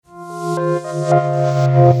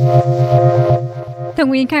The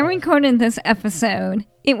week I recorded this episode,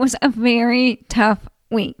 it was a very tough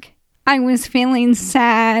week. I was feeling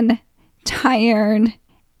sad, tired,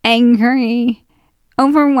 angry,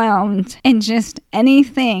 overwhelmed, and just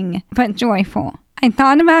anything but joyful. I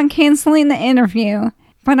thought about canceling the interview,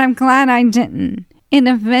 but I'm glad I didn't. It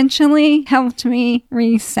eventually helped me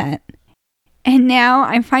reset. And now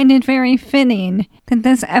I find it very fitting that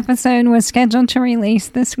this episode was scheduled to release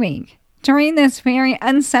this week, during this very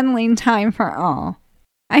unsettling time for all.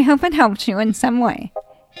 I hope it helped you in some way.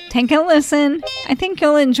 Take a listen. I think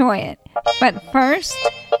you'll enjoy it. But first,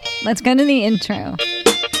 let's go to the intro.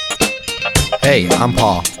 Hey, I'm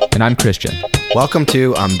Paul. And I'm Christian. Welcome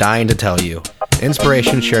to I'm Dying to Tell You,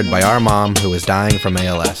 inspiration shared by our mom who is dying from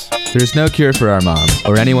ALS. There's no cure for our mom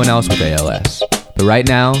or anyone else with ALS. But right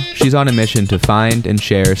now, she's on a mission to find and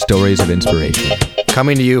share stories of inspiration.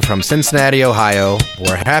 Coming to you from Cincinnati, Ohio,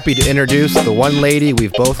 we're happy to introduce the one lady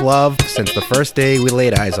we've both loved since the first day we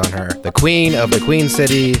laid eyes on her. The queen of the Queen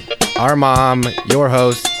City, our mom, your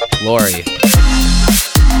host, Lori.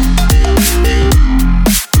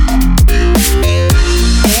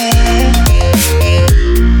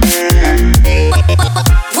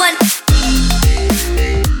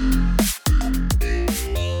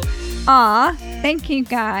 Aw, thank you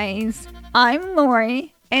guys. I'm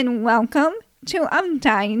Lori, and welcome to I'm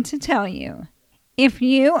Dying to Tell You. If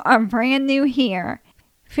you are brand new here,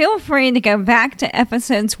 feel free to go back to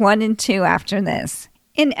episodes 1 and 2 after this.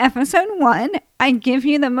 In episode 1, I give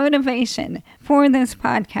you the motivation for this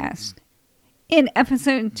podcast. In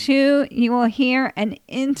episode 2, you will hear an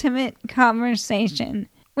intimate conversation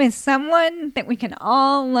with someone that we can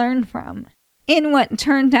all learn from in what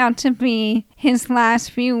turned out to be his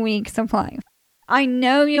last few weeks of life. I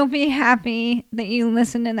know you'll be happy that you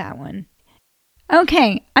listened to that one.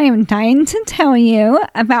 Okay, I am dying to tell you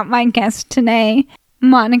about my guest today,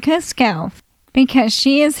 Monica Scalf, because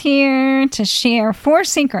she is here to share 4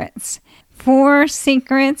 secrets. 4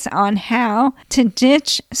 secrets on how to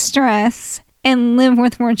ditch stress and live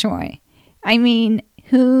with more joy. I mean,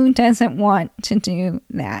 who doesn't want to do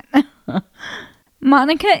that?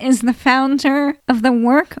 Monica is the founder of the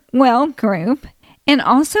Work Well group and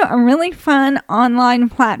also a really fun online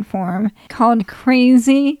platform called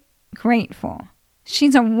Crazy Grateful.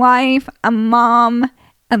 She's a wife, a mom,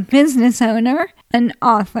 a business owner, an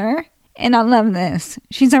author, and I love this.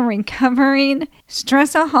 She's a recovering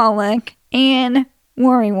stressaholic and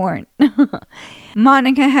worrywart.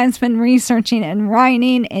 Monica has been researching and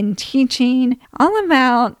writing and teaching all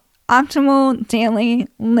about optimal daily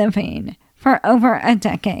living for over a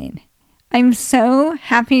decade. I'm so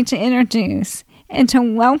happy to introduce and to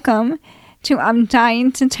welcome to I'm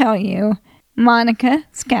Dying to Tell You, Monica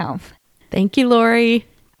Scalf. Thank you, Lori.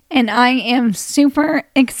 And I am super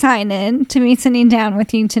excited to be sitting down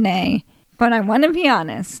with you today. But I want to be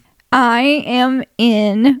honest, I am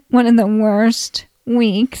in one of the worst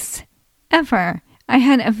weeks ever. I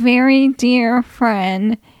had a very dear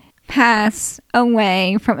friend pass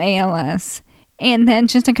away from ALS. And then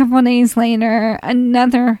just a couple of days later,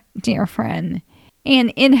 another dear friend.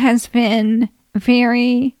 And it has been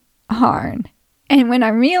very hard. And when I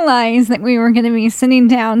realized that we were going to be sitting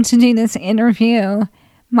down to do this interview,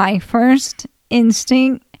 my first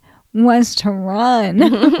instinct was to run.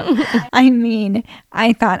 I mean,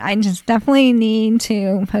 I thought I just definitely need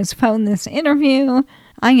to postpone this interview.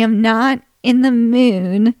 I am not in the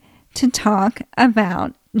mood to talk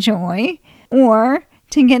about joy or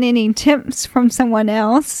to get any tips from someone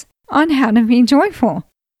else on how to be joyful.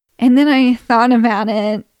 And then I thought about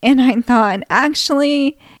it and I thought,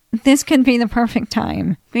 actually, this could be the perfect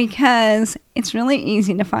time because it's really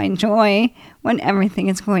easy to find joy when everything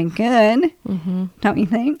is going good. Mm-hmm. Don't you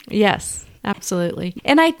think? Yes, absolutely.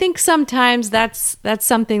 And I think sometimes that's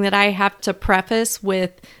something that I have to preface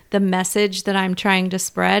with the message that I'm trying to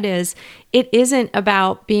spread is it isn't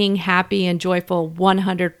about being happy and joyful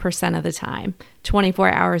 100% of the time,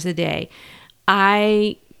 24 hours a day.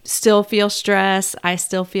 I still feel stress. I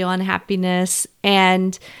still feel unhappiness.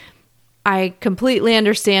 And I completely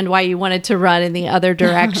understand why you wanted to run in the other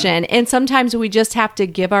direction. And sometimes we just have to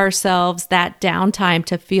give ourselves that downtime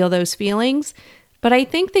to feel those feelings. But I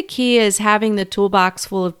think the key is having the toolbox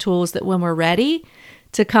full of tools that when we're ready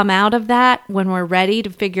to come out of that, when we're ready to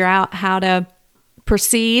figure out how to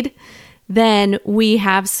proceed, then we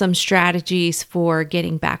have some strategies for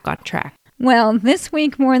getting back on track. Well, this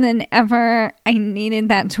week more than ever, I needed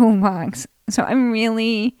that toolbox. So I'm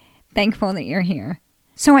really thankful that you're here.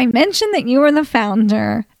 So I mentioned that you were the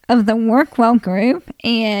founder of the Work Well group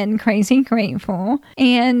and Crazy Grateful.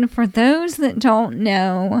 And for those that don't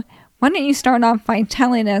know, why don't you start off by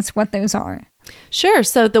telling us what those are? Sure.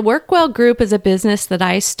 So the WorkWell Group is a business that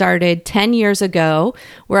I started 10 years ago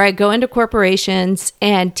where I go into corporations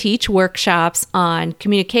and teach workshops on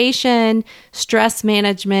communication, stress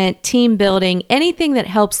management, team building, anything that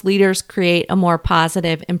helps leaders create a more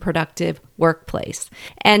positive and productive workplace.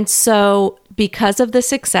 And so because of the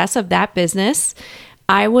success of that business,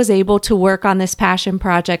 I was able to work on this passion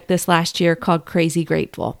project this last year called Crazy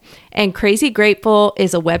Grateful. And Crazy Grateful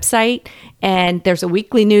is a website and there's a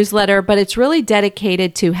weekly newsletter, but it's really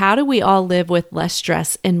dedicated to how do we all live with less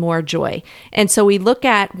stress and more joy. And so we look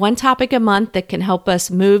at one topic a month that can help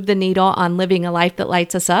us move the needle on living a life that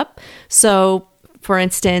lights us up. So for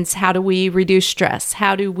instance, how do we reduce stress?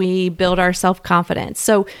 How do we build our self-confidence?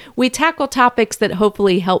 So we tackle topics that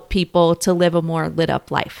hopefully help people to live a more lit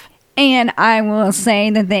up life. And I will say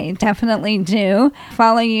that they definitely do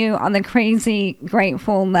follow you on the Crazy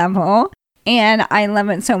Grateful level. And I love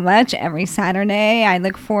it so much. Every Saturday, I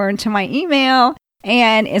look forward to my email.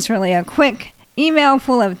 And it's really a quick email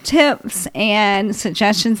full of tips and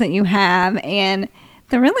suggestions that you have. And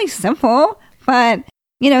they're really simple, but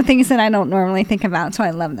things that I don't normally think about. So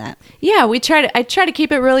I love that. Yeah, I try to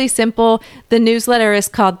keep it really simple. The newsletter is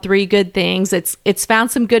called 3 Good Things. It's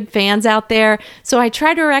found some good fans out there. So I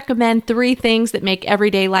try to recommend 3 things that make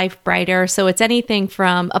everyday life brighter. So it's anything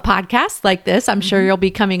from a podcast like this. I'm sure you'll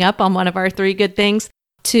be coming up on one of our 3 Good Things,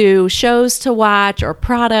 to shows to watch or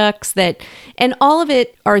products and all of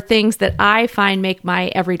it are things that I find make my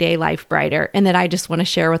everyday life brighter and that I just want to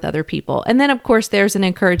share with other people. And then of course there's an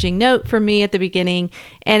encouraging note for me at the beginning.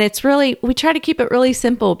 And we try to keep it really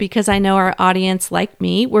simple because I know our audience, like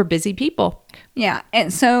me, we're busy people. Yeah.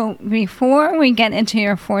 And so before we get into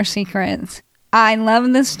your 4 secrets, I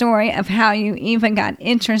love the story of how you even got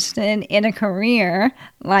interested in a career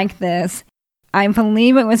like this. I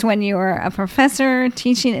believe it was when you were a professor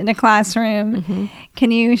teaching in a classroom. Mm-hmm. Can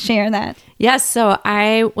you share that? Yes. So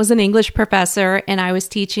I was an English professor and I was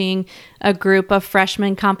teaching a group of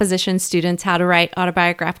freshman composition students how to write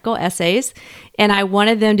autobiographical essays. And I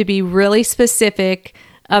wanted them to be really specific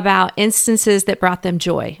about instances that brought them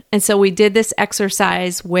joy. And so we did this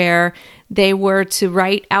exercise where they were to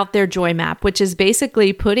write out their joy map, which is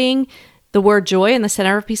basically putting the word joy in the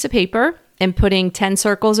center of a piece of paper and putting 10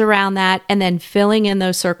 circles around that and then filling in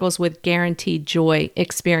those circles with guaranteed joy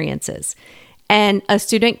experiences. And a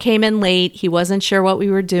student came in late. He wasn't sure what we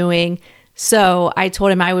were doing. So I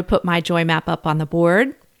told him I would put my joy map up on the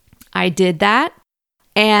board. I did that.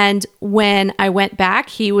 And when I went back,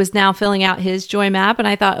 he was now filling out his joy map. And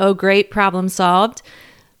I thought, oh, great, problem solved.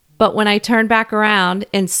 But when I turned back around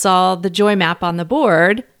and saw the joy map on the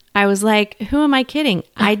board, I was like, who am I kidding?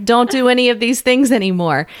 I don't do any of these things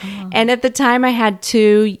anymore. Oh. And at the time, I had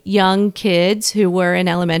 2 young kids who were in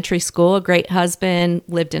elementary school, a great husband,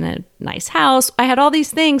 lived in a nice house. I had all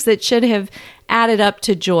these things that should have added up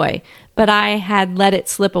to joy, but I had let it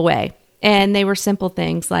slip away. And they were simple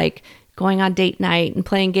things like going on date night and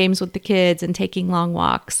playing games with the kids and taking long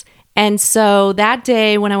walks. And so that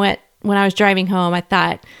day when I was driving home, I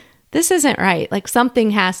thought, this isn't right. Like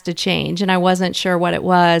something has to change. And I wasn't sure what it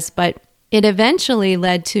was, but it eventually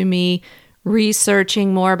led to me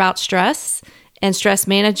researching more about stress and stress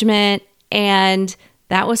management. And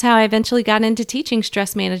that was how I eventually got into teaching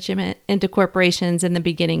stress management into corporations in the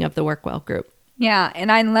beginning of the WorkWell Group. Yeah. And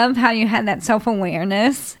I love how you had that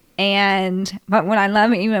self-awareness. But what I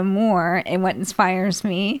love even more and what inspires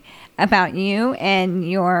me about you and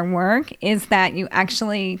your work is that you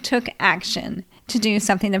actually took action to do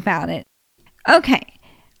something about it. Okay,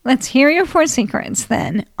 let's hear your 4 secrets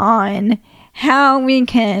then on how we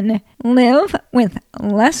can live with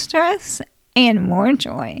less stress and more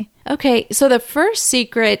joy. Okay, so the first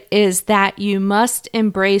secret is that you must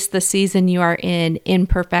embrace the season you are in,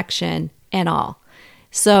 imperfection and all.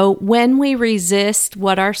 So when we resist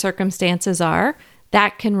what our circumstances are,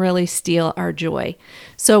 that can really steal our joy.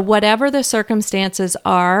 So whatever the circumstances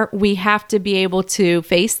are, we have to be able to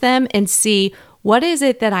face them and see what is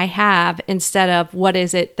it that I have instead of what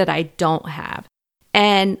is it that I don't have.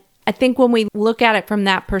 And I think when we look at it from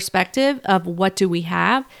that perspective of what do we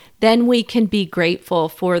have, then we can be grateful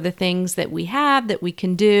for the things that we have, that we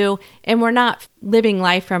can do, and we're not living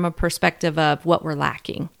life from a perspective of what we're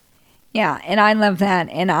lacking. Yeah, and I love that.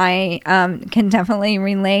 And I can definitely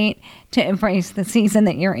relate to embrace the season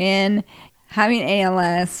that you're in, having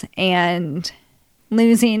ALS and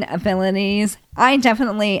losing abilities. I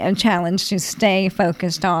definitely am challenged to stay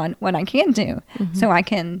focused on what I can do, so I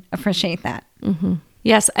can appreciate that. Mm-hmm.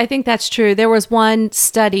 Yes, I think that's true. There was one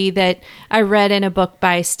study that I read in a book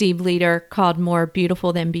by Steve Leder called More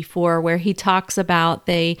Beautiful Than Before, where he talks about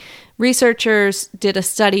researchers did a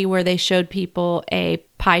study where they showed people a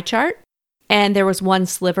pie chart, and there was one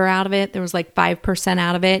sliver out of it. There was like 5%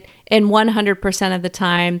 out of it. And 100% of the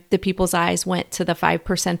time, the people's eyes went to the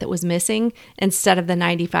 5% that was missing instead of the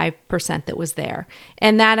 95% that was there.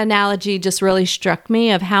 And that analogy just really struck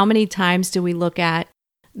me of how many times do we look at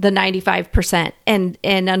the 95%? And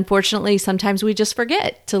unfortunately, sometimes we just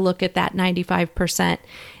forget to look at that 95%.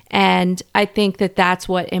 And I think that that's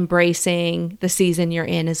what embracing the season you're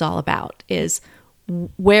in is all about, is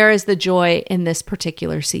where is the joy in this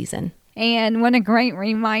particular season? And what a great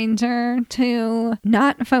reminder to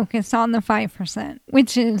not focus on the 5%,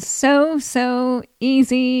 which is so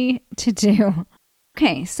easy to do.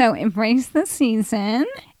 Okay, so embrace the season.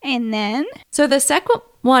 And then? So the second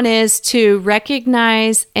one is to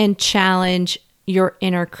recognize and challenge your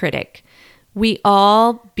inner critic. We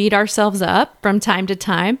all beat ourselves up from time to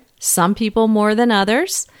time, some people more than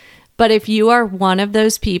others. But if you are one of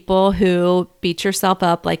those people who beat yourself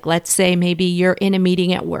up, like let's say maybe you're in a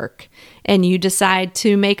meeting at work and you decide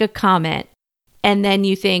to make a comment and then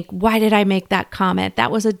you think, why did I make that comment? That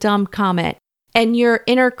was a dumb comment. And your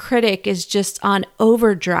inner critic is just on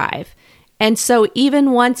overdrive. And so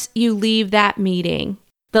even once you leave that meeting,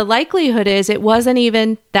 the likelihood is it wasn't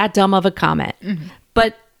even that dumb of a comment. Mm-hmm.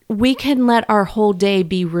 But we can let our whole day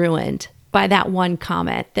be ruined by that one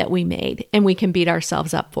comment that we made, and we can beat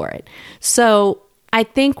ourselves up for it. So I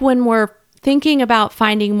think when we're thinking about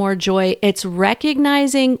finding more joy, it's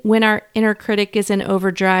recognizing when our inner critic is in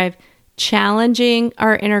overdrive, challenging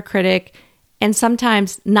our inner critic, and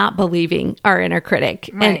sometimes not believing our inner critic,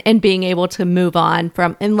 right, and being able to move on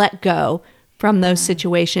from and let go from those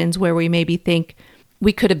situations where we maybe think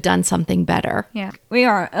we could have done something better. Yeah, we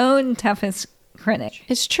are our own toughest critic.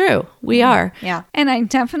 It's true. We are. Yeah. And I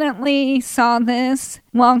definitely saw this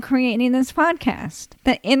while creating this podcast.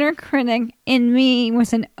 The inner critic in me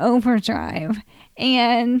was in overdrive.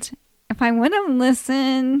 And if I would have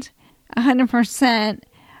listened 100%,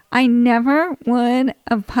 I never would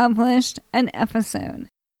have published an episode.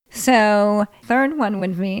 So third one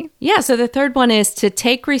would be? Yeah. So the third one is to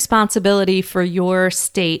take responsibility for your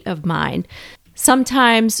state of mind.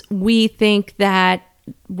 Sometimes we think that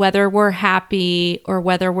whether we're happy or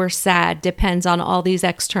whether we're sad depends on all these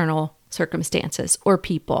external circumstances or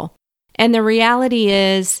people. And the reality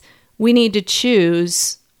is we need to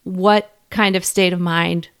choose what kind of state of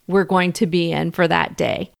mind we're going to be in for that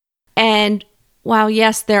day. And while,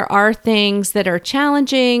 yes, there are things that are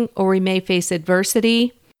challenging or we may face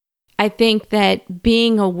adversity, I think that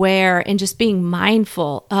being aware and just being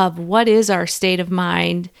mindful of what is our state of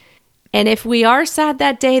mind. And if we are sad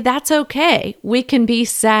that day, that's okay. We can be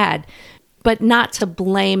sad, but not to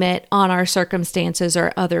blame it on our circumstances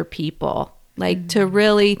or other people. Like to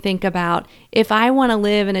really think about, if I want to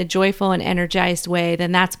live in a joyful and energized way,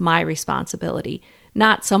 then that's my responsibility,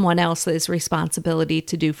 not someone else's responsibility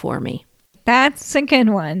to do for me. That's a good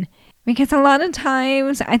one. Because a lot of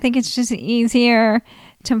times I think it's just easier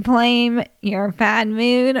to blame your bad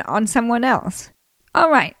mood on someone else.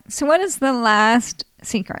 All right. So what is the last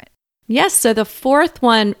secret? Yes, so the fourth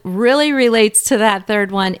one really relates to that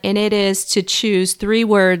third one, and it is to choose 3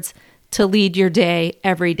 words to lead your day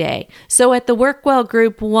every day. So at the Work Well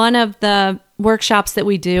group, one of the workshops that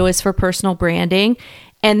we do is for personal branding,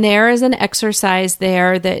 and there is an exercise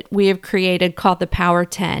there that we have created called the Power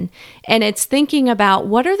 10, and it's thinking about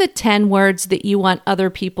what are the 10 words that you want other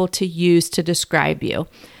people to use to describe you.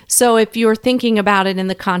 So if you're thinking about it in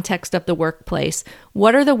the context of the workplace,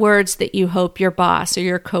 what are the words that you hope your boss or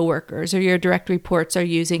your coworkers or your direct reports are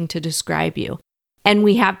using to describe you? And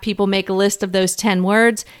we have people make a list of those 10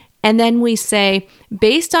 words. And then we say,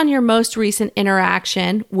 based on your most recent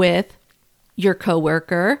interaction with your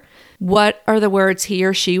coworker, what are the words he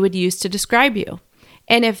or she would use to describe you?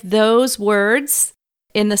 And if those words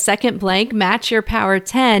in the second blank match your Power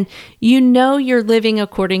 10, you know you're living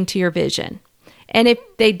according to your vision. And if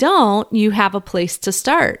they don't, you have a place to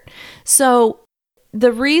start. So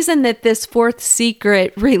the reason that this fourth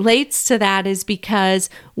secret relates to that is because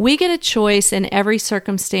we get a choice in every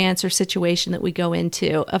circumstance or situation that we go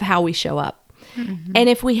into of how we show up. Mm-hmm. And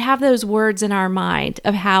if we have those words in our mind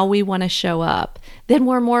of how we want to show up, then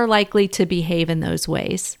we're more likely to behave in those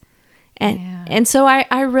ways. And so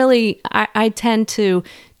I tend to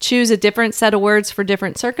choose a different set of words for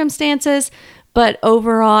different circumstances. But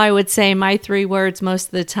overall, I would say my 3 words most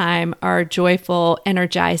of the time are joyful,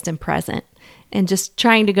 energized, and present. And just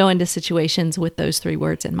trying to go into situations with those 3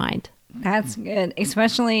 words in mind. That's good,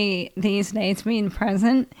 especially these days being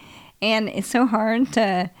present. And it's so hard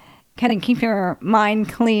to kind of keep your mind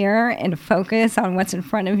clear and focus on what's in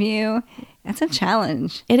front of you. That's a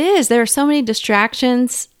challenge. It is. There are so many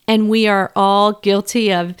distractions, and we are all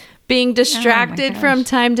guilty of being distracted from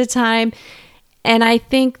time to time. And I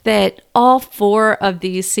think that all 4 of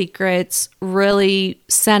these secrets really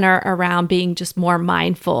center around being just more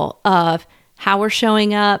mindful of how we're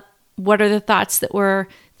showing up, what are the thoughts that we're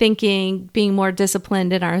thinking, being more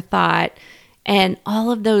disciplined in our thought. And all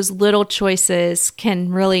of those little choices can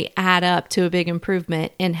really add up to a big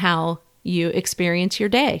improvement in how you experience your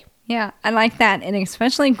day. Yeah, I like that. And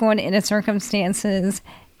especially going into circumstances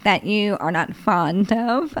that you are not fond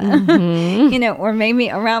of, or maybe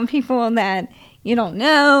around people that you don't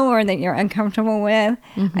know or that you're uncomfortable with.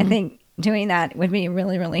 I think doing that would be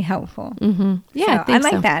really, really helpful. Yeah, so I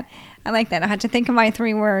like that. I like that. I had to think of my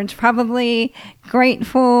 3 words, probably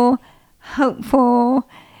grateful, hopeful,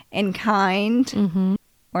 and kind,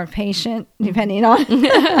 or patient, depending on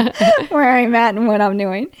where I'm at and what I'm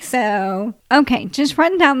doing. So, okay, just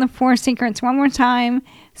run down the 4 secrets one more time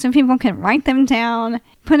so people can write them down,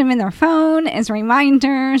 put them in their phone as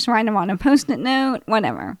reminders, write them on a Post-it note,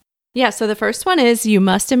 whatever. Yeah, so the first one is you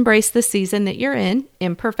must embrace the season that you're in,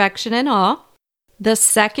 imperfection and all. The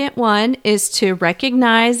second one is to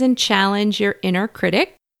recognize and challenge your inner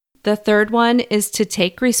critic. The third one is to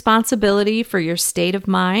take responsibility for your state of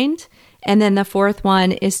mind. And then the fourth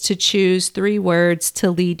one is to choose 3 words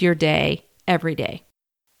to lead your day every day.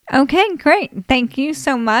 Okay, great. Thank you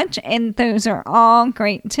so much. And those are all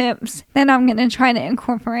great tips that I'm going to try to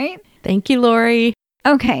incorporate. Thank you, Lori.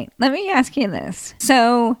 Okay, let me ask you this.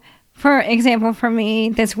 So, for example, for me,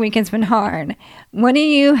 this week has been hard. What do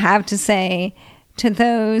you have to say to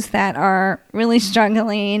those that are really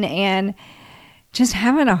struggling and just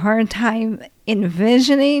having a hard time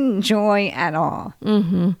envisioning joy at all?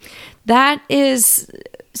 That is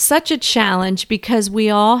such a challenge because we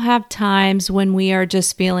all have times when we are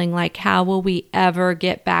just feeling like, how will we ever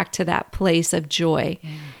get back to that place of joy?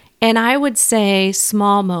 And I would say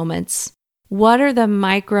small moments. What are the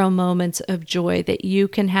micro moments of joy that you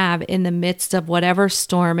can have in the midst of whatever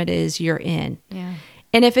storm it is you're in?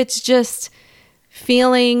 And if it's just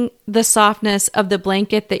feeling the softness of the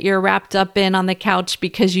blanket that you're wrapped up in on the couch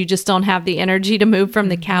because you just don't have the energy to move from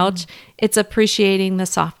the couch, it's appreciating the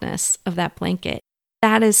softness of that blanket.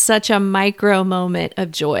 That is such a micro moment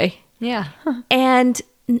of joy. Yeah. And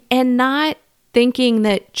not thinking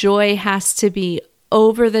that joy has to be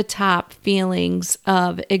over the top feelings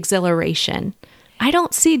of exhilaration. I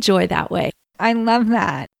don't see joy that way. I love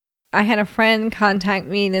that. I had a friend contact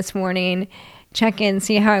me this morning, check in,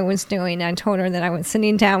 see how I was doing. I told her that I was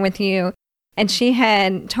sitting down with you, and she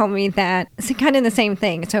had told me that it's kind of the same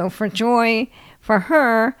thing. So for joy, for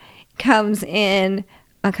her, comes in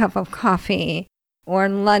a cup of coffee or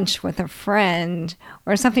lunch with a friend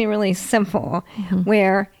or something really simple,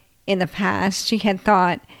 where in the past she had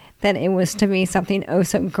thought that it was to be something oh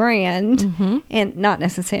so grand, and not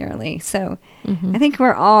necessarily. So I think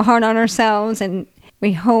we're all hard on ourselves, and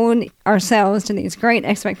we hold ourselves to these great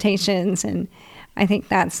expectations, and I think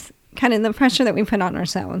that's kind of the pressure that we put on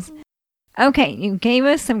ourselves. Okay, you gave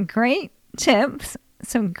us some great tips,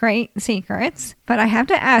 some great secrets, but I have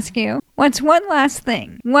to ask you, what's one last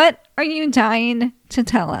thing? What are you dying to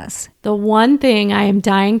tell us? The one thing I am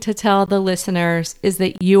dying to tell the listeners is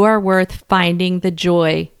that you are worth finding the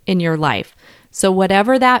joy in your life. So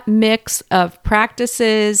whatever that mix of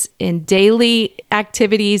practices and daily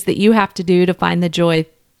activities that you have to do to find the joy,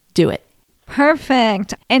 do it.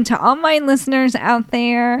 Perfect. And to all my listeners out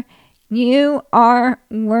there, you are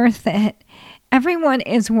worth it. Everyone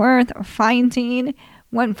is worth finding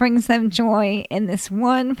what brings them joy in this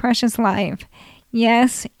one precious life.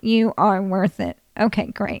 Yes, you are worth it. Okay,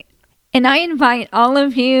 great. And I invite all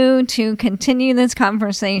of you to continue this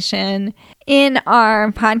conversation in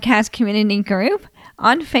our podcast community group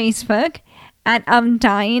on Facebook at I'm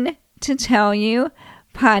Dying to Tell You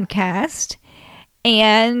podcast.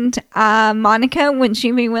 And Monica, would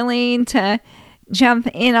you be willing to jump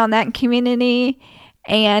in on that community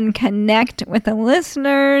and connect with the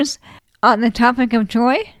listeners on the topic of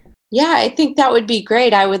joy? Yeah, I think that would be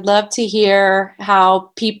great. I would love to hear how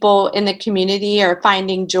people in the community are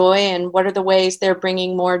finding joy and what are the ways they're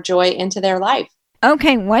bringing more joy into their life.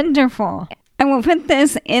 Okay, wonderful. I will put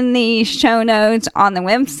this in the show notes on the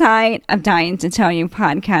website of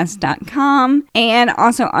dyingtotellyoupodcast.com and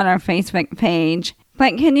also on our Facebook page.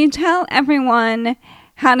 But can you tell everyone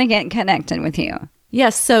how to get connected with you?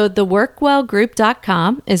 Yes, so the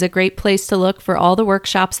workwellgroup.com is a great place to look for all the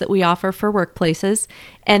workshops that we offer for workplaces.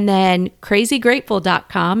 And then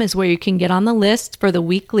crazygrateful.com is where you can get on the list for the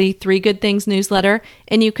weekly 3 Good Things newsletter.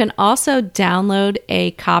 And you can also download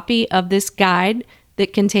a copy of this guide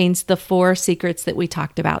that contains the 4 secrets that we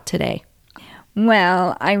talked about today.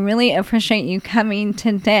 Well, I really appreciate you coming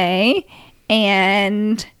today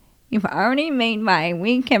and You've already made my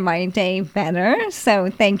week and my day better, so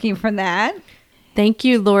thank you for that. Thank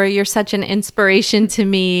you, Lori. You're such an inspiration to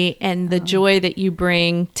me, and the joy that you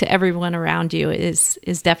bring to everyone around you is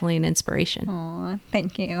definitely an inspiration. Oh,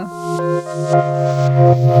 thank you.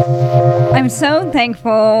 I'm so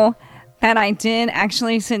thankful that I did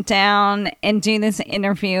actually sit down and do this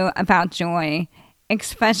interview about joy,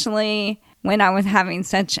 especially when I was having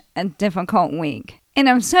such a difficult week. And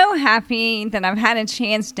I'm so happy that I've had a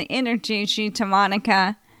chance to introduce you to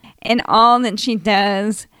Monica and all that she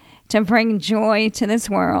does to bring joy to this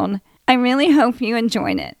world. I really hope you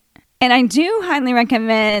enjoyed it. And I do highly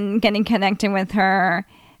recommend getting connected with her,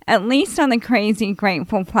 at least on the Crazy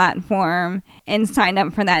Grateful platform, and sign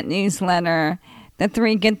up for that newsletter, The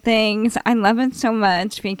 3 Good Things. I love it so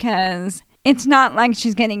much because it's not like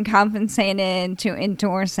she's getting compensated to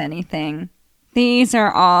endorse anything. These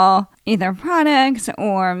are all either products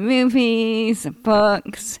or movies,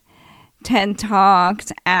 books, TED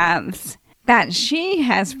Talks, apps that she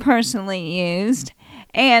has personally used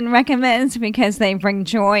and recommends because they bring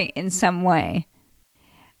joy in some way.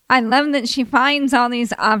 I love that she finds all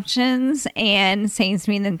these options and saves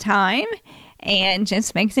me the time and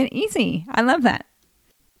just makes it easy. I love that.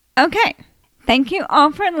 Okay, thank you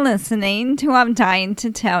all for listening to I'm Dying to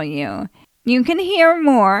Tell You. You can hear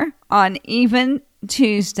more on Even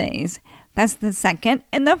Tuesdays. That's the 2nd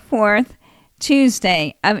and the 4th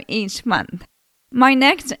Tuesday of each month. My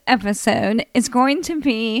next episode is going to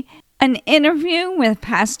be an interview with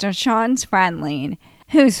Pastor Sean Spradling,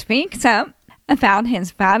 who speaks up about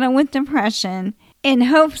his battle with depression in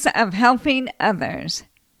hopes of helping others.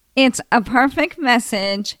 It's a perfect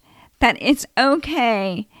message that it's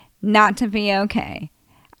okay not to be okay.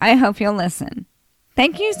 I hope you'll listen.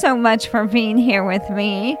 Thank you so much for being here with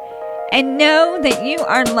me, and know that you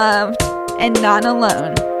are loved and not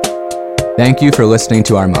alone. Thank you for listening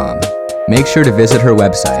to our mom. Make sure to visit her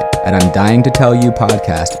website at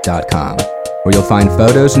I'mDyingToTellYouPodcast.com, where you'll find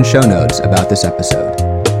photos and show notes about this episode.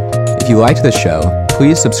 If you liked this show,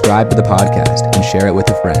 please subscribe to the podcast and share it with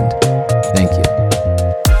a friend.